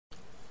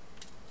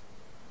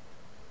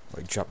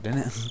What, it dropped in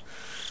it?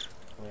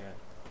 Oh, yeah.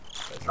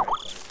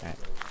 Right.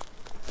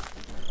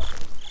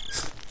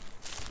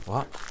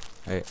 What?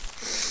 Wait.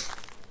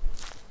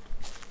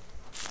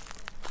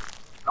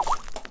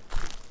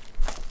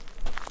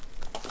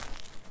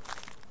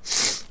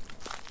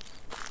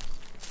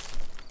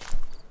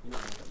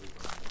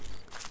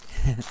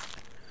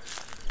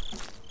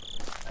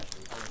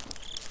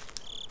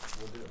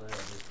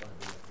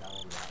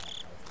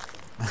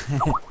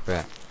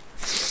 Right.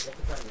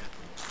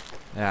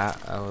 Yeah,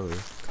 I will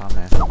leave. Calm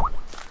down.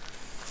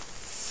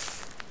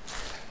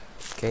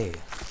 Okay,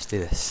 let's do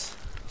this.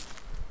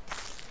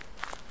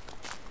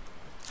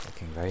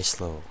 Looking very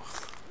slow.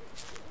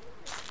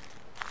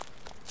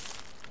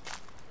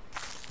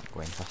 I'm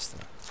going faster.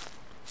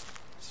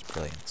 This is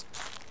brilliant.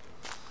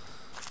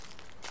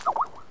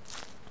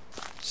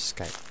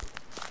 Skype.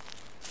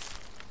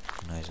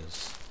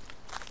 Noises.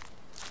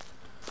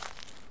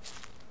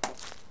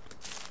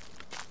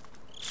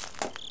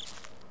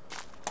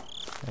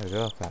 There we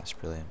go, that's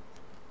brilliant.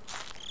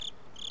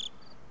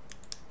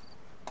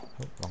 Oh,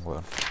 wrong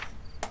one.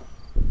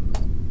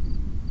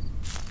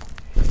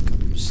 Here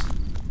comes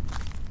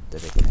the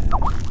big cat.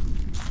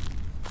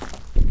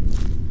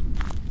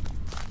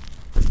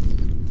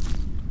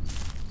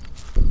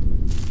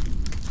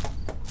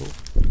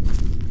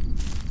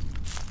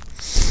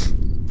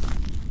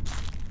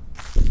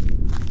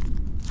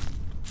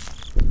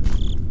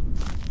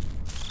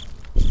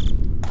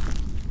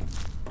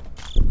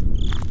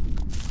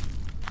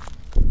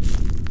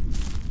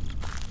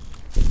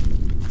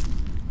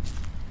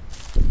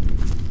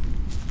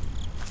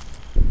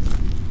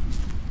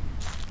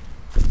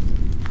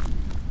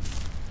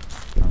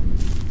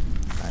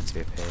 To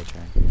be a page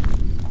right here.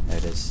 There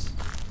it is.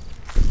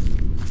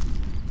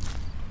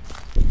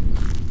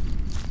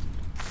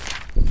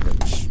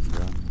 Oops,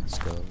 run, let's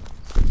go.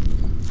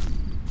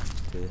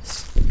 Let's do this.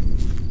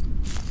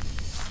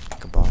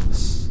 Like a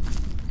boss.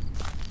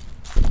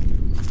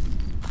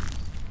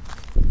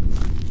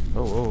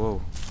 Oh, whoa,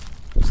 whoa.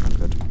 It's not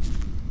good.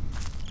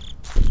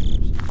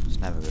 It's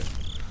never good.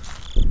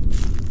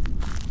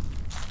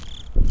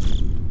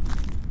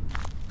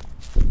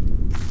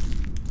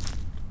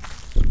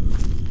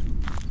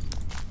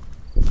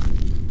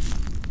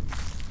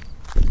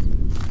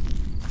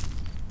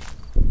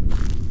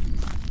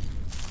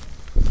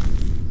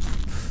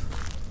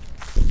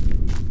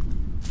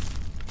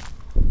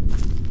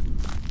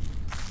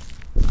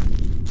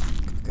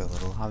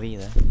 Heavy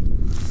there.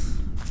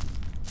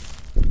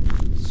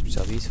 It's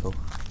so beautiful.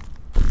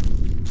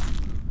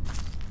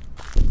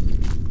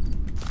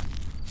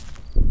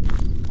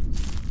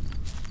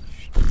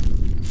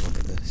 Look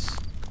at this.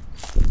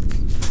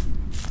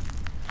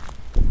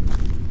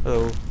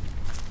 Hello.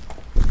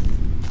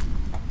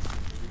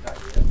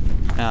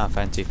 No, I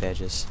found 2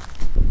 pages.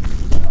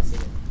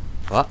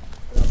 What?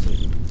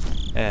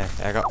 Yeah,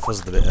 I got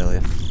fuzzed a bit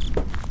earlier.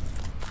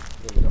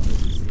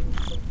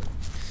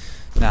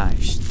 Nah,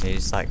 he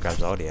just like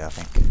grabs audio, I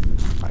think.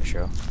 Quite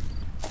sure.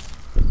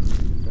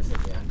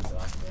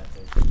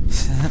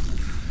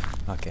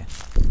 Okay.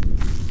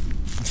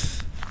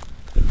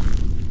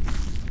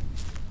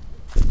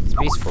 It's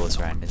peaceful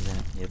surroundings, isn't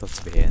it? You'd love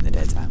to be here in the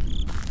daytime.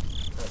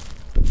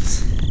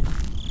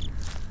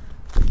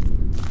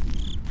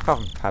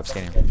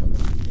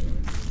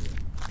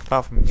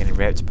 Apart from getting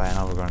raped by an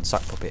overgrown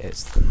sock puppet,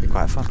 it'd be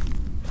quite fun.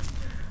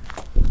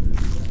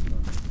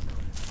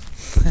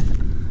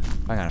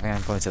 Hang on, I think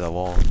I'm going to the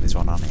wall. There's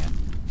one on here.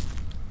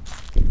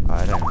 Oh,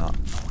 I don't know.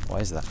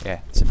 What is that? Yeah,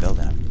 it's a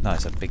building. No,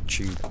 it's a big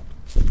tube.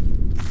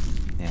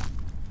 Yeah,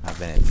 I've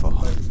been in before.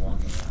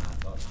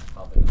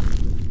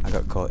 I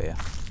got caught here.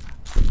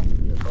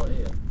 You got caught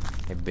here?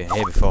 I've been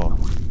here before.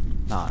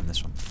 Not in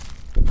this one.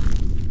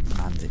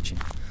 My hand's itching.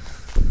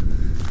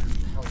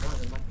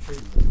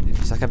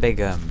 It's like a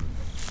big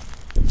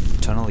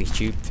tunnel-y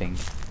tube thing.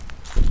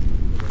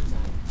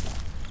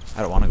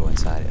 I don't want to go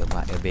inside.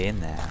 It'll be in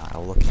there.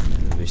 I'll look in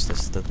and the booster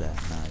stood there.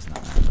 No, it's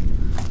not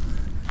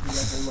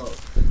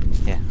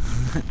there. Yeah.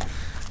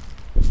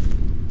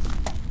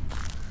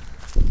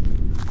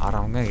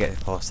 I'm gonna get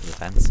close to the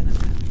fence in a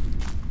minute.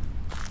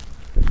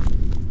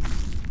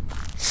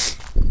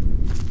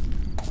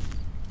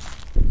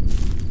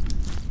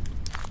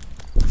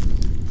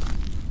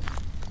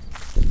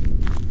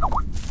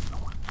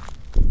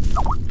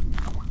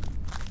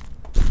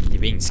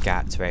 You're being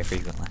scared very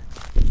frequently.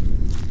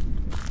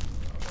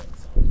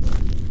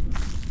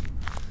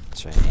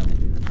 That's right.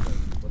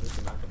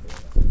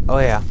 Oh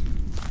yeah,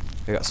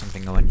 we got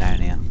something going down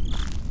here.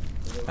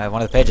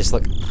 One of the pages.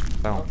 Look,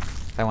 found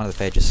one of the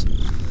pages.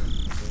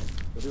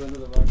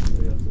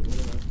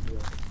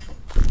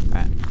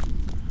 Right.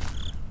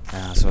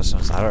 So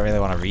I don't really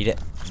want to read it,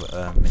 but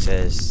it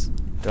says,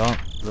 "Don't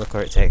look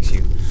where it takes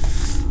you."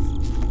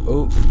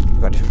 Oh,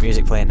 we've got different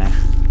music playing now.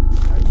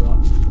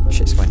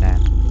 Shit's going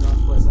down.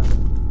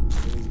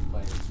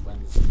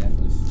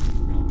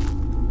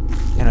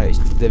 You know,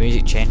 the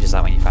music changes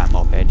like when you find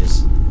more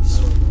pages.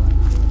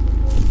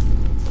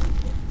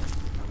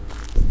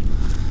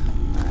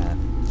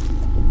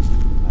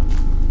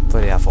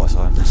 Bloody hell, I thought I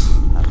saw him then.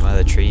 And one of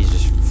the trees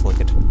just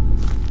flickered.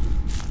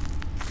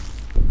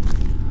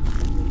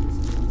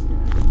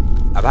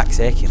 My back's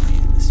aching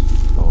leaning this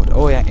forward.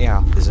 Oh yeah,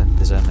 yeah. There's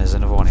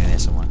another one in here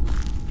somewhere.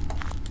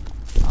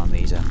 On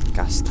these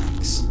gas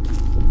tanks.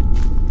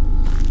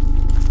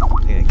 I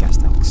think they're gas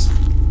tanks.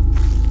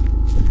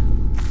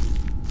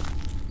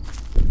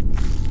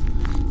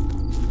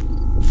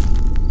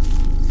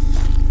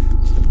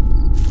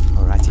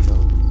 Alrighty ho.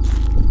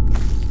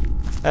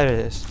 There it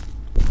is.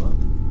 What?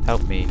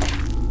 Help me.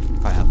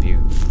 Can't help you.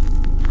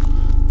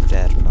 You're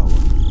dead, probably.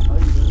 How are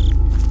you doing?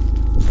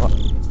 What?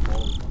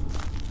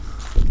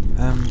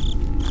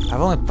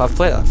 I've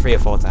played it like 3 or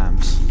 4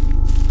 times.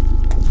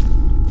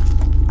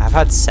 I've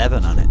had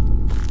 7 on it.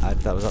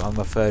 That was on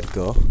my 3rd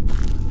go,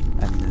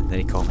 and then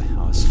he called me.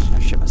 I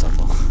shit myself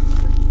off.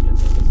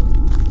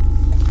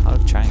 I'll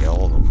try and get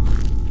all of them.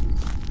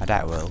 I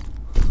doubt I will.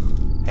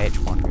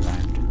 H1 be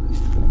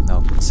round.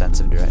 No sense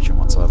of direction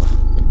whatsoever.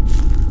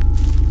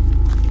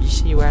 You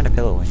see you wearing a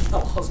pillow when you... I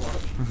was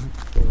like...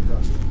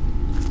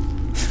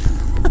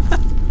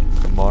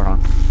 Moron.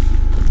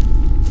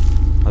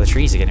 Well, the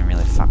trees are getting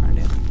really fat around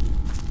here.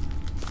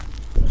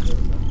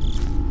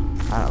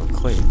 I don't have a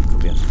clue.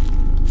 Could be a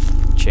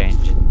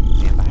change in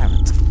the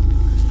environment.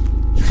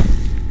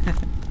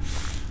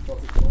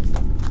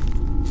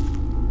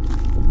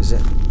 Is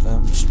it?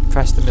 Just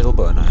press the middle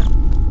button on it.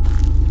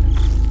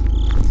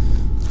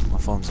 My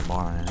phone's a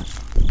moron in it.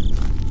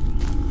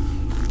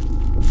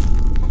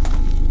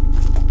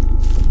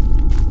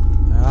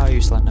 Where are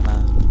you, Slender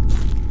Man?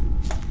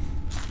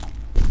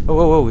 Oh,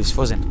 whoa, whoa, he's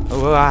fuzzing.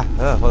 Oh,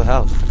 what the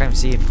hell? I can't even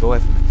see him. Go away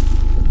from me.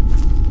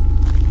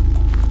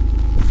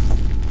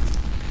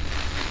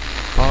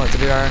 Oh, to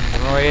be Aaron. I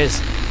don't know where he is.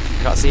 I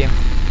can't see him.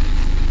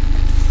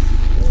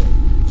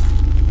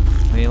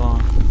 Leave me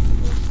alone.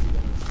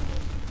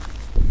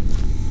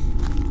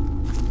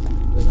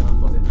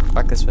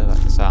 Back this way, back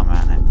this way. I'm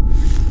right now.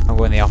 I'm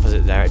going the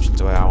opposite direction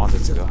to where I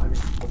wanted to go.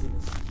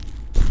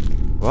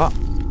 What?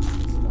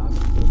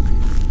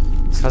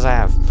 It's because I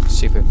have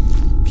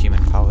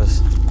superhuman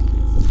powers.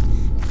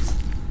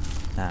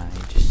 Nah,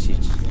 you just...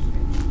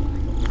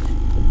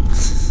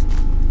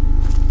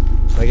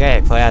 The guy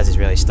who plays is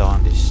really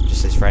stoned, it's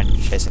just his friend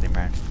chasing him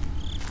around.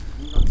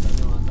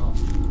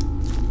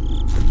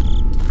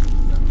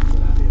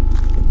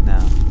 No.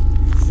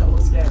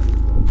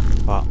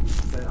 What?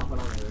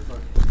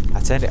 I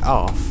turned it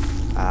off,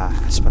 I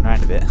spun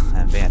around a bit,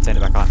 and then I turned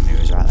it back on and it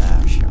was right there.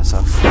 I shit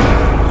myself.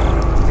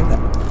 I think that...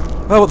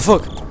 Oh, what the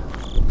fuck?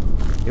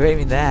 You weren't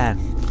even there.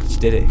 You just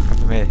did it.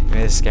 You made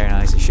a scary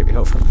noise and shit me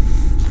up.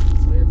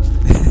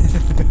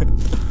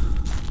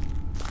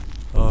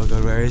 Oh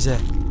god, where is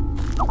it?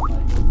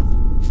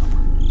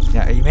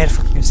 Yeah, you made a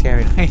fucking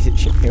scary noise, it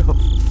shit me up.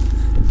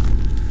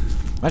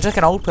 Imagine like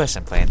an old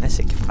person playing this,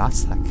 it gives me an heart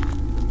attack.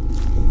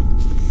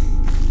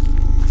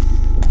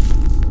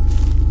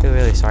 I feel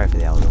really sorry for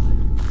the elderly.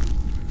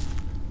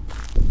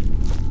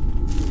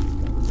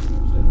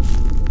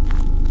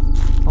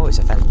 Oh, it's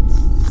a fence.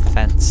 It's the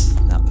fence,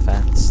 not the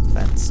fence. The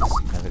fence is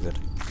never good.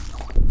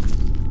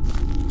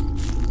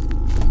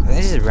 I think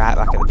this is right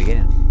back at the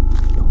beginning.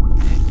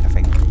 Yeah, I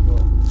think.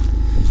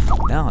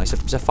 No, it's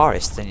a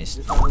forest and it's...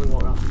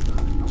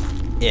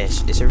 Yeah,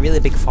 it's a really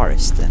big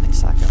forest and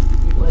it's like a...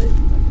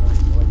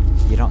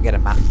 You don't get a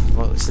map.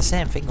 Well, it's the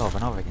same thing over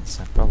and over again,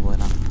 so probably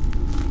not.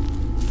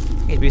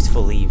 It's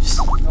beautiful leaves.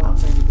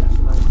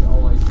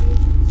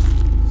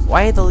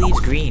 Why are the leaves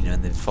green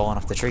when they've fallen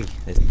off the tree?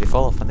 They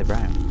fall off when they're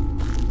brown.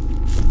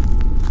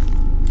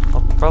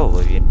 Well,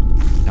 probably if you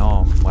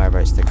know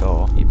whereabouts to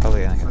go, you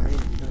probably like a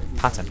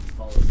pattern.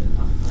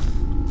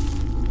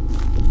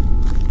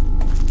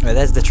 Right,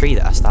 there's the tree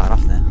that I started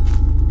off there.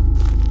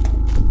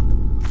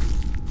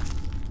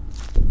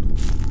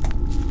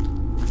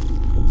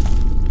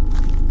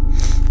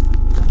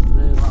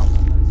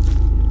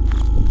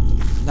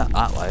 Not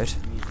that loud.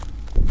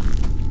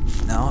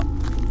 No.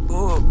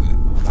 Ooh,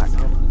 I'm back.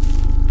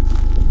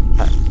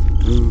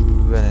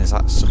 Ooh, and there's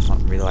like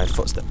some really loud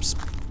footsteps in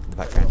the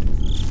background.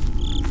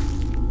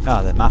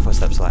 No, my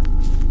footsteps are like...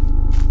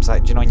 It's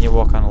like, do you know when you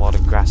walk on a lot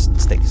of grass and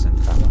sticks and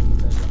crap?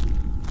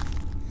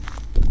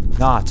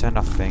 No, I turned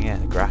off the thing, yeah,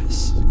 the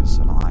grass, because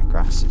I don't like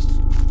grass, it's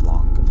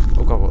long.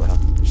 Oh god, what the hell,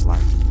 just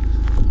like...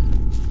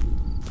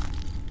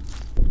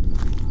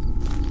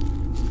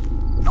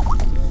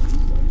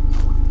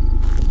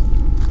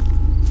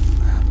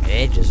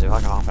 Ages,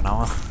 like half an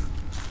hour.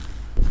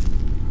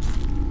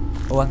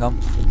 Oh, hang on.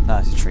 No,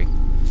 it's a tree.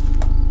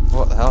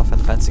 What the hell, I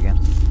found the fence again.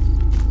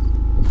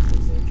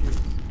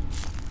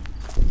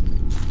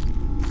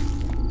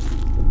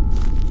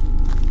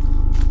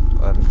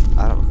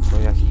 I don't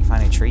know, I keep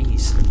finding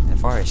trees in the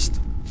forest.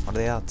 What are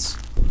the odds?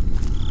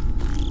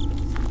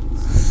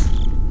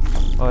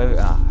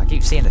 Oh, I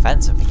keep seeing the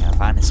fence and thinking I'm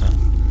finding something.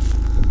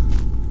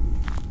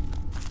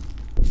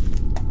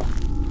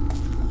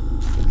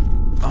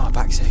 Oh, my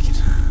back's aching.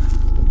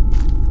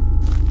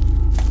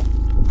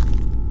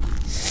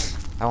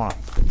 I want to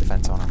put the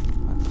fence on and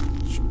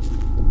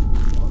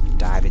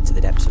dive into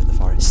the depths of the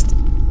forest.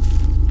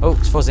 Oh,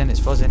 it's fuzzing,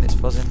 it's fuzzing, it's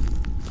fuzzing.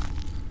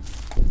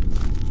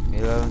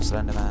 Hello,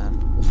 Slenderman.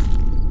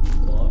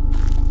 What?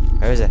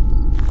 Where is it?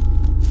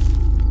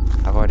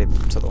 I've already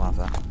took the one off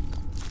there.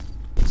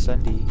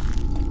 Slendy.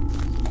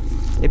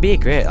 It'd be a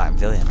great like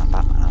villain like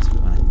Batman, that's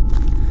good, wouldn't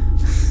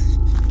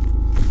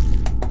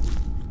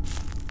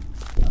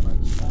That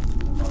man just went to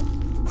the box.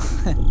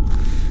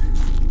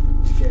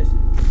 In case it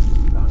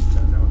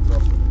turns around and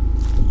throws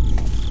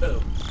something.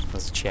 Boom. it?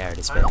 There's a chair at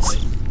his Finally.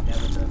 face.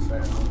 Never turns straight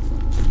around.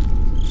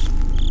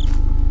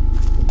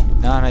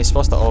 No, he's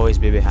supposed to always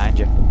be behind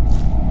you.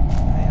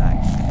 And he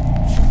like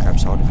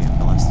grabs hold of you and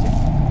molests you.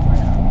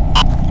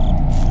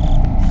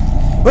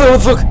 Whoa, what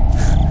the fuck?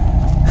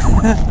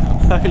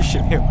 Oh,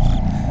 shoot him.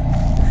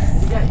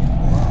 Did he get you?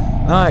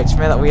 Wow. No, it just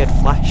made that weird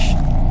flash.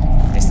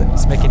 It's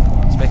making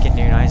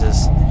new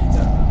noises. Did you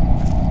turn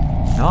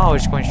around? No, we're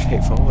just going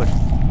straight forward.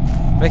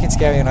 Making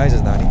scary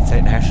noises now, I need to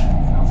take it down.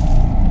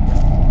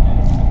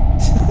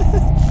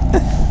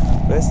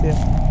 Where's the...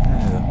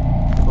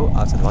 Oh,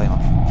 I'll turn the volume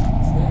off.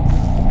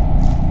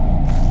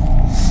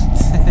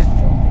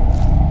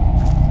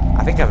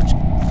 I think I would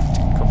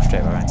come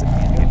straight around to the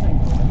beginning again.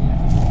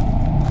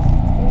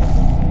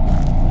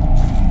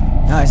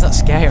 No, it's not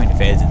scary when it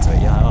fades into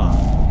it, you're like, oh.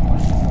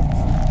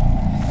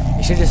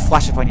 You should just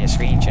flash up on your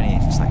screen, shouldn't you?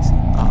 Just like,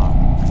 oh,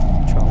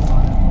 troll.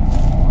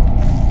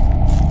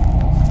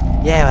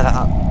 Yeah, well,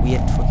 that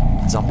weird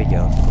fucking zombie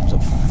girl comes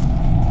up.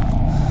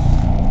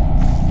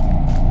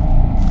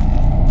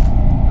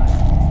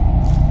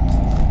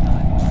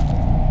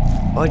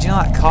 Oh, do you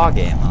know that car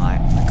game? Like,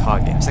 a car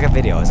game. It's like a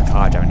video, it's a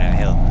car driving down a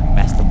hill, and a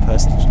messed up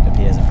person just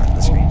appears in front of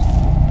the screen.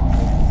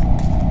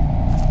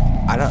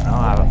 I don't know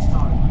how.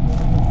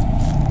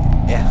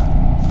 Yeah.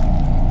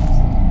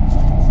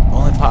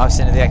 Only part I've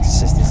seen of The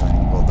Exorcist is like,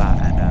 well, that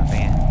and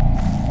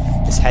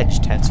this hedge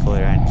turns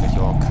fully around with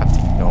your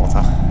cutting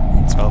daughter.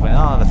 It's over.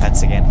 Oh, the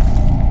fence again.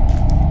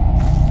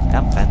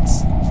 Damn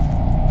fence.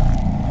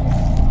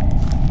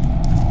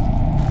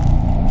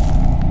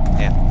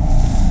 Yeah.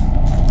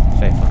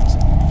 Very fun.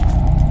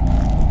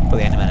 Put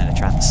the Enderman in a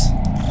trance.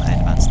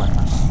 Enderman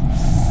Slender.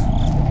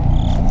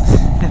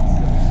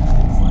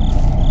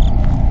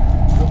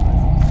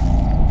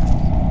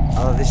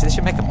 Oh, they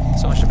should make a.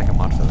 Someone should make a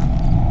mod for them.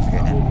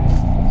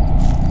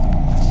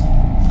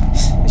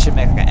 They should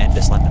make like an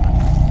Ender Slenderman.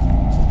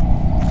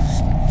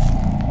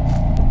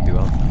 Be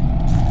well.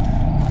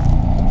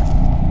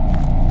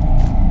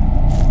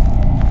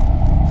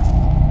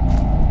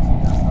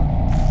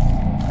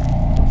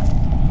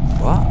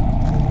 What?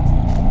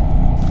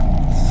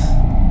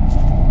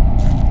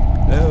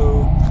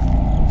 Hello?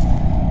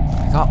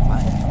 I can't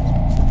find it.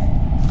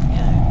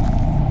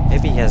 Yeah.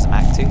 Maybe he has a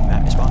Mac too, he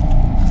might respond.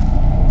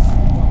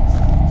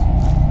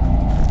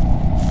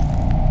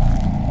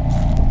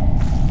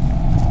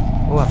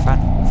 Oh, I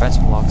found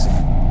some logs.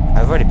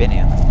 I've already been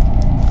here.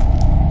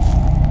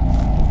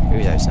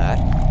 Who's outside?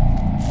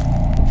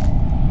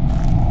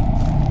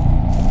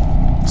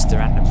 It's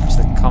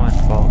the common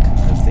folk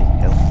of the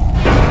hill.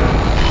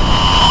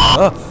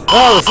 Oh!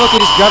 Oh, the fuck, he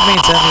just grabbed me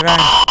and turned me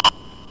around.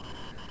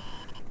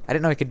 I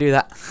didn't know he could do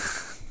that.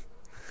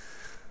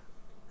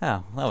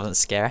 Oh, that wasn't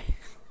scary.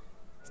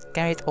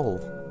 Scary at all.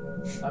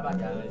 Bye bye,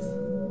 guys.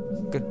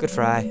 Good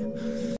fry.